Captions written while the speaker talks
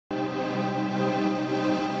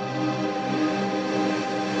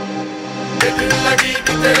दिल लगी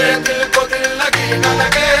कि तेरे दिल को दिल लगी न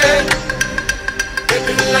लगे,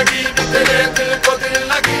 दिल लगी कि तेरे दिल को दिल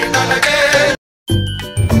लगी न लगे।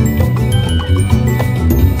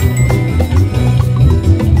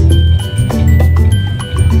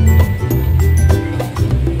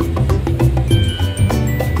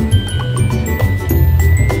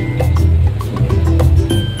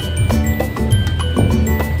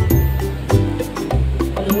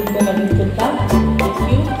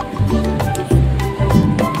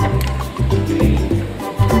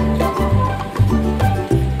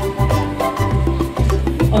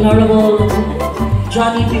 Honorable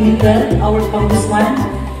Johnny Pimentel, our Congressman.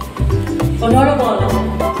 Honorable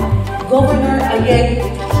Governor Ayek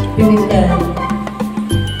Pimentel.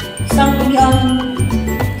 Sangguniang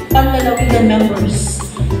Panlalawigan members.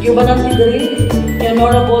 Yubanang Tidri,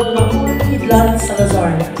 Honorable Rahul Idlan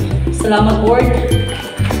Salazar. Salamat Board.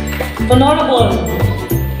 Honorable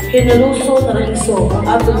Generoso Naraiso,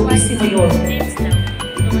 ang ating Vice Mayor.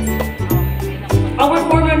 Our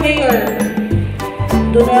former Mayor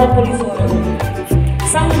Donel Polisor,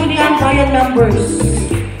 Sangguniang Bayan members,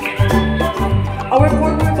 our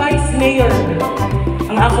former Vice Mayor,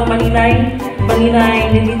 ang ako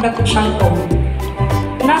Maninay Nilita Kuchanko,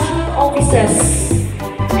 national offices,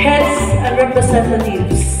 heads and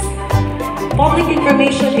representatives, Public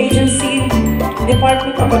Information Agency,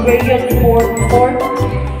 Department of Agrarian Report,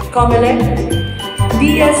 COMELEC,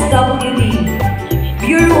 DSWD,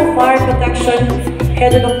 Bureau of Fire Protection,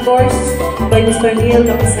 headed of course by Mr. Neil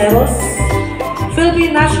Capiceros,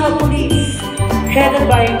 Philippine National Police, headed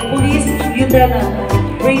by Police Lieutenant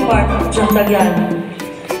Raymart Jandalian,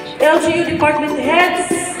 LGU department heads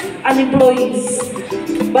and employees,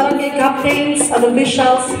 barangay captains and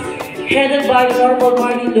officials, headed by Honorable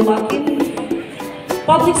Marlene Dumakin,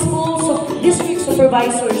 public schools, district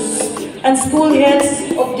supervisors, and school heads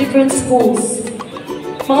of different schools,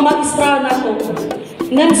 mga magistra nato,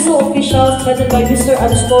 NEMSO officials headed by Mr.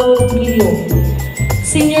 Anastolio Rubio,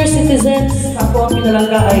 senior citizens ako ang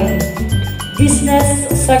pinalanggaay,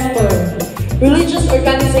 business sector, religious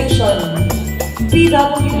organization,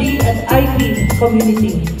 PWD and IP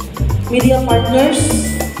community, media partners,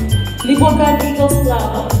 Libogan Eagles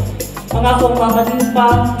Club, ang akong mga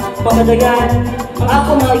manimpa, pamadayan, ang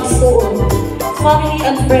akong mga igsoon, family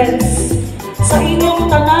and friends, sa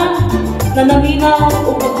inyong tanan na naminaw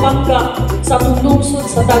o nagbangga sa lungsod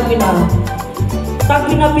sa Tagbina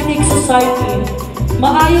Pitik Society,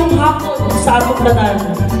 maayong hapon sa atong tanan.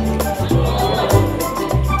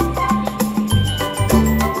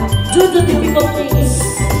 Do the difficult things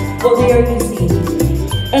while they are easy,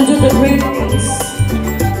 and do the great things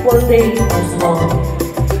while they are small.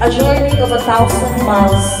 A journey of 1,000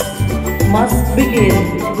 miles must begin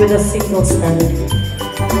with a single step.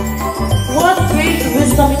 What great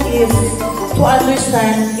wisdom it is to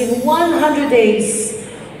understand in 100 days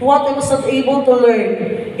what I was not able to learn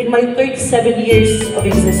in my 37 years of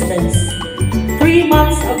existence. 3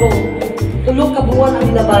 months ago, tulog kabuuan ang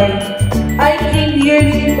ilabay, I came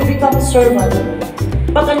yearly to become a servant.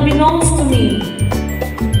 But unbeknownst to me,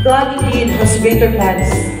 God indeed has greater plans.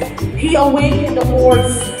 He awakened the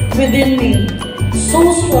force within me so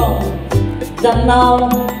strong that now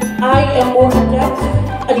I am more adept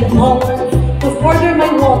and empowered to further my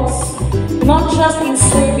walks, not just in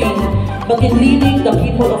serving, but in leading the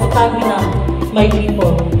people of Tagbina, my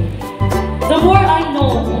people. The more I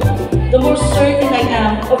know, the more certain I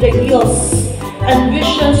am of the ideals and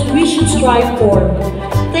visions we should strive for.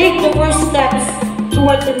 Take the first steps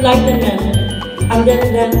towards enlightenment, and then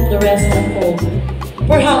let the rest unfold.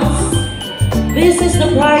 Perhaps this is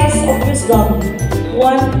the price of wisdom,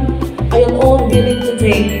 one I am all willing to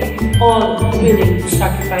take, all willing to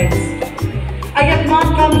sacrifice. I have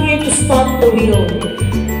not come here to stop the wheel.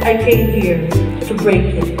 I came here to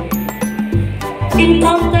break it. In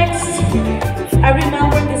context, I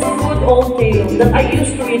remember this good old tale that I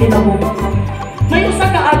used to read in a book. May usa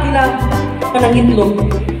ka agila na nangitlog.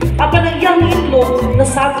 Apan ang iyang itlog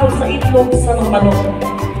nasakol sa itlog sa mga manok.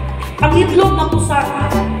 Ang itlog ng usa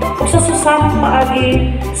o sa susamang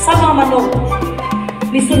maagi sa mga manok,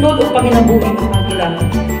 nisunod o panginabuhi ng agila.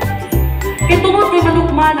 Kaya tungod kay manok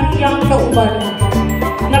man ang iyang kauban,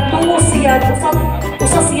 nagtungo siya,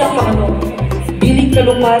 usa siya ka manok, biling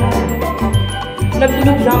kalupad,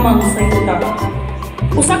 nagtunog lamang sa yuta.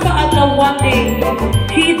 Usa ka adlaw one day,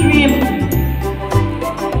 he dreamed.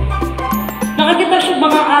 Nakakita siya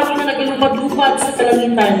mga agi na nagalupad-lupad sa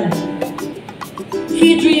kalangitan.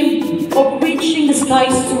 He dreamed of reaching the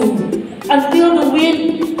skies too, and feel the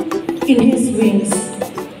wind in his wings.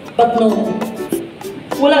 But no,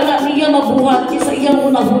 wala na niya mabuhat sa iyang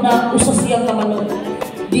una-una usa siyang kamanok.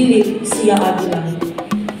 dili siya agila.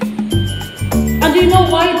 And do you know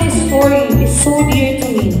why this story is so dear to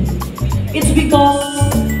me? It's because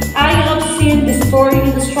I have seen this story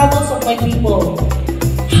in the struggles of my people.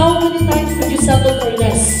 How many times did you settle for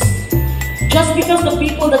less? Just because the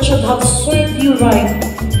people that should have served you right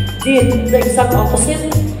did the exact opposite?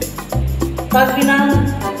 Tagbina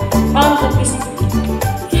Mun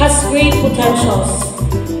has great potentials,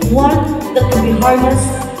 one that will be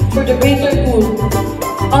harnessed for the greater good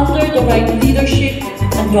under the right leadership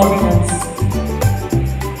and governance.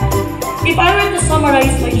 If I were to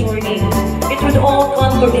summarize my journey, it would all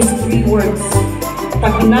come to these three words: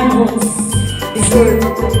 Tagbina Mun deserve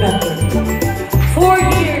better. 4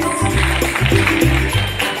 years,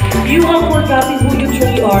 you have forgotten who you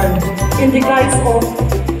truly are in the guise of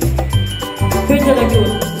good,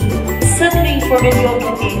 settling for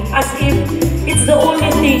mediocrity as if it's the only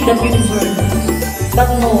thing that you deserve. But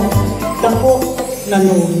no, dako na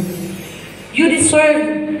no. You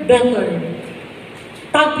deserve better.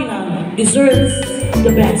 Tagbina deserves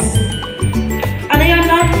the best. And I am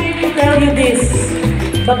not here to tell you this,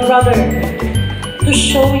 but rather to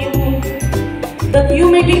show you that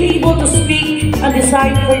you may be able to speak and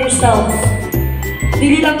decide for yourselves.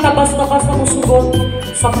 Dili lang tabas-tabas na musugot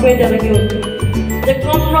sa pwede rin yun. The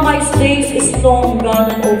compromise days is long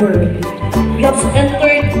gone and over. We have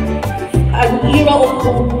entered an era of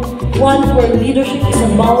hope, one where leadership is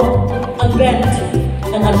unbowed, unbent,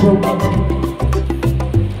 and unbroken.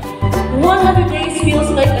 100 days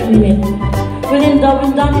feels like a minute when done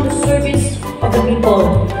in the service of the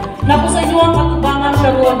people. Napo sa inyo ang katubangan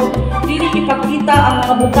karon, dili ipakita ang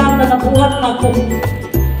mga butang na nabuhat nako,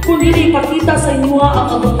 kundi ipakita sa inyo ang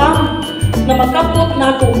mga butang na magkapot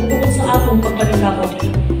nako tungkol sa akong pagpalinakot.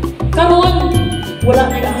 Karon, wala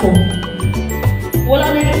na ako. Wala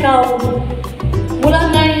na ikaw. Wala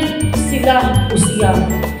na sila o siya.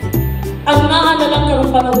 Ang naa na lang karon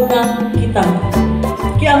panahon kita.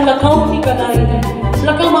 Kaya ang lakaw ni Kalay,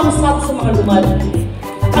 lakaw mangsap sa mga lumal.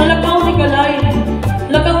 Ang lakaw ni Kalay,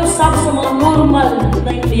 lakaw usap sa mga normal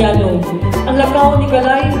na empleyado. Ang lakaw ni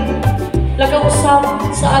Kalay, lakaw usap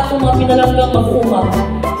sa atong mga pinalanggang mag-uuma.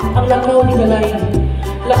 Ang lakaw ni Kalay,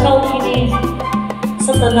 lakaw kini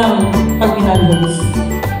sa tanang Tagbina Mun.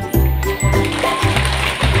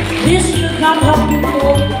 This should not have been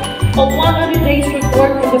called a 100 days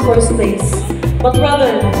report in the first place, but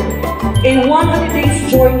rather a 100 days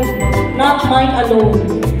journey, not mine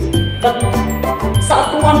alone, but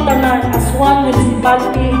sa atuang tanan as one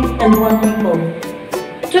municipality and one people.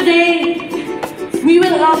 Today, we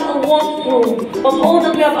will have a walkthrough of all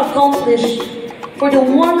that we have accomplished for the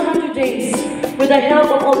 100 days with the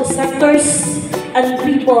help of all the sectors and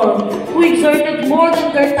people who exerted more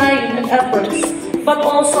than their time and efforts, but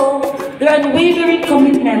also their unwavering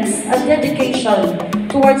commitments and dedication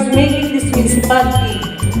towards making this municipality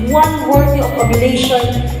one worthy of emulation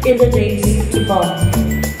in the days to come.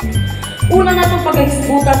 Una natong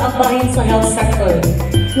pagkahisbutan ang bahin sa health sector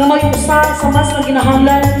nga may usa sa mas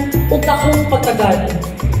naginahanglan o takong pagtagad.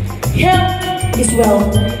 Health is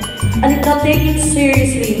wealth, and if not taken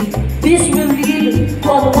seriously, this will lead to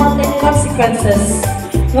unwanted consequences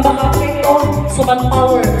nga makaapekto sa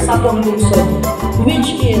manpower sa atong lungsod,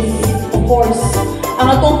 which is, of course,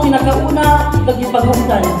 ang atong pinakauna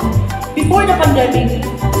nagipagugtan. Before the pandemic,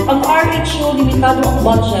 ang RHO limitado ang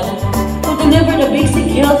budget to deliver the basic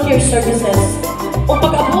healthcare services. O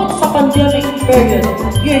pag-abot sa pandemic period,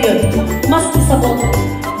 mas isabot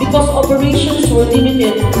because operations were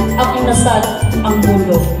limited at inasad ang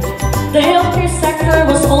mundo. The healthcare sector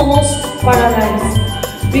was almost paralyzed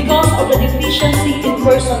because of the deficiency in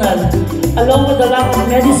personnel, along with the lack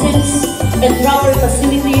of medicines and proper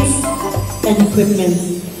facilities and equipment.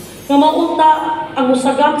 Nga maunta ang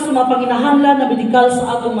musagak sa mga panginahanglan na medikal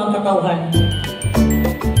sa atong mga katawhan.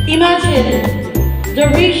 Imagine, the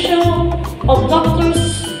ratio of doctors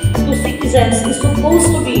to citizens is supposed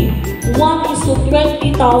to be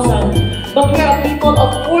 1:20,000, but we are a people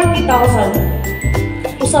of 40,000.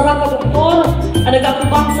 Usara ka doktor ang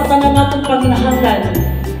nag-akubang sa tanan natong panginahanglan.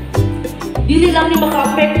 Dili lang ni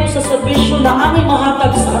makaapekto sa serbisyo na aming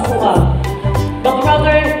mahatag sa atoa, but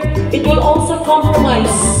rather, it will also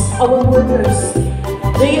compromise our workers.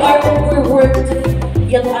 They are overworked,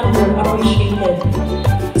 yet underappreciated.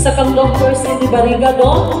 Sa kang Dr. Cindy Barriga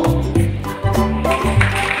doon,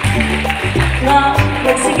 na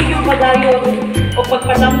nagsigig yung padayon o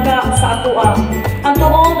pagpanangga sa atoa. And to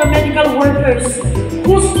all the medical workers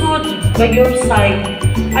who stood by your side,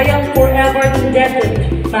 I am forever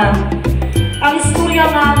indebted, ma'am. Ang istorya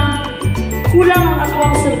nga, kulang ang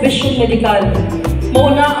atuang serbisyong medikal.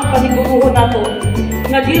 Mauna ang paniguruho nato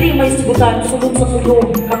nga dili may sigutan sulod sa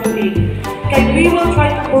sulod katuig. Kay we will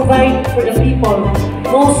try to provide for the people,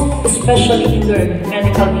 most especially in their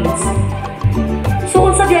medical needs.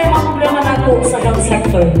 So unsa di ay mga problema nato sa health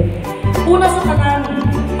sector? Una sa tanan,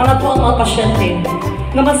 ang ato ang mga pasyente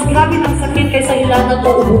nga mas grabe ng sakit kaysa ilan na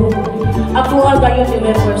to ubo at tuwa dayon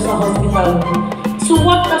i-refer sa hospital. So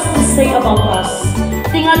what does this say about us?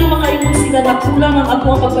 Tingali makaingon sila na kulang ang ato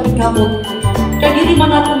ang pagpanikabot kaya dili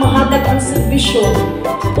man nato mahatag ang serbisyo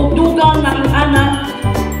o dugang na ingana.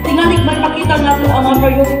 Tingali may makita nato ang mga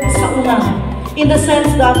priority sa una, in the sense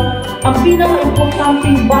that ang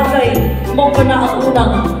pinaka-importanting bagay mo pa na ang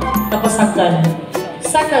unang napasagdan.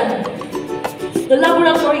 Second, the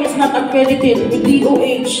laboratory is not accredited with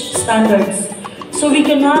DOH standards, so we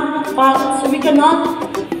cannot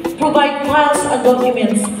provide files and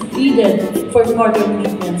documents needed for further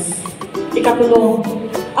treatments. Ikatulong,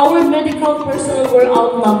 our medical personnel were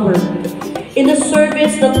outnumbered in the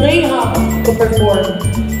service that they have to perform.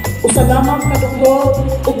 Usa lamang ka doktor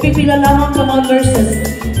o pipila lamang ka mga nurses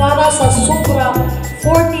para sa sobra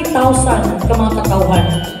 40,000 ka mga katawhan.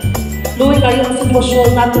 Luwi kayo ang sitwasyon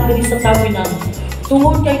nato diri sa Tagbina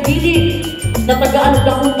tungod kay dili natagaan og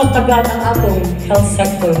dakong pagtagan ang atong health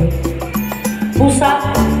sector. Busa,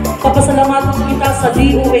 papasalamat kita sa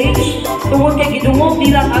DOH tungod kay gidungog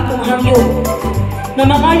nila ang atong hangyo. Na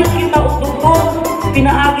mangayot kita og doktor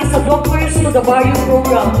pinaagi sa Doctors to the Barrio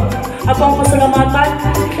program. Atong pasalamatan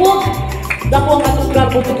ug dako ang atong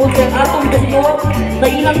grabo tungod kay atong doktor na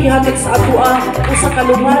ilang gihatag sa atoa usa ka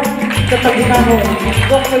lugar sa Tagbina Mun,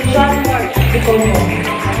 Dr. John Mark Bicolno.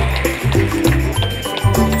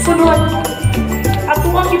 Sunod, ato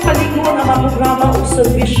ang ipalingon ang mga programa o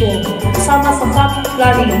serbisyo sama sa family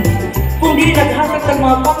planning kundi naghatag ng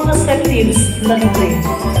mga contraceptives na libre.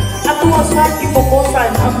 Ato sa ipoposan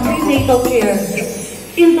ang prenatal care,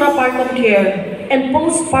 intrapartum care, and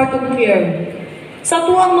postpartum care. Sa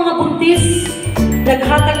tuwang mga buntis,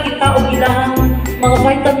 naghatag kita og ilahang mga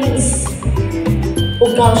vitamins o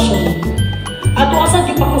calcium. Ato asang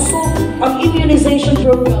ipakusog ang immunization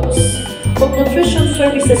programs o nutrition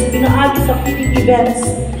services pinaagi sa feeding events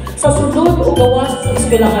sa sulod o gawas sa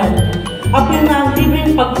eskwelahan. Apil na ang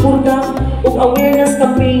libreng pagpurga o awareness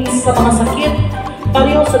campaigns sa mga sakit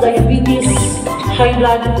pareho sa diabetes, high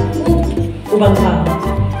blood, o bangka.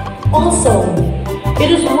 Also, it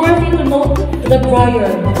is worthy to note that prior,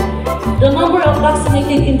 the number of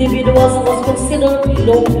vaccinated individuals was considerably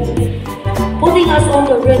low, putting us on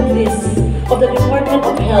the red list of the Department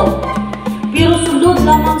of Health. Pero sulod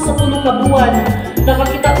lamang sa tulong na buwan,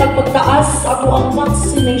 nakakita ng pagtaas sa ato ang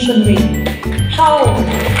vaccination rate. How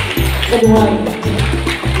and why?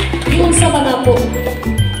 Yun sa manato,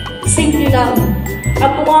 simple lang,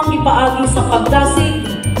 ato ang ipaagi sa pagdasig,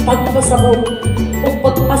 pagpasabot, o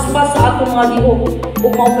pagpaspas sa ato mga lihok, o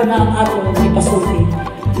mauka na ang atong ipasulti.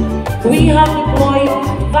 We have deployed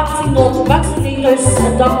vaccinators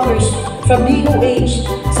and doctors from DOH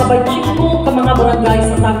sa 25 ka mga barangay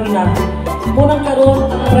sa Tagbina. Munang karon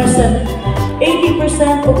at present,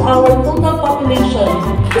 80% of our total population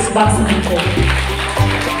is vaccinated.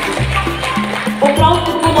 O proud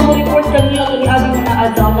ko na mo report kami ang niaging mga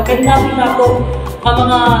adlaw na kahinapin nato ang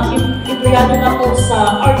mga empleyado nato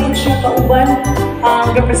sa RH Kauban,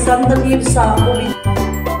 ang representative sa COVID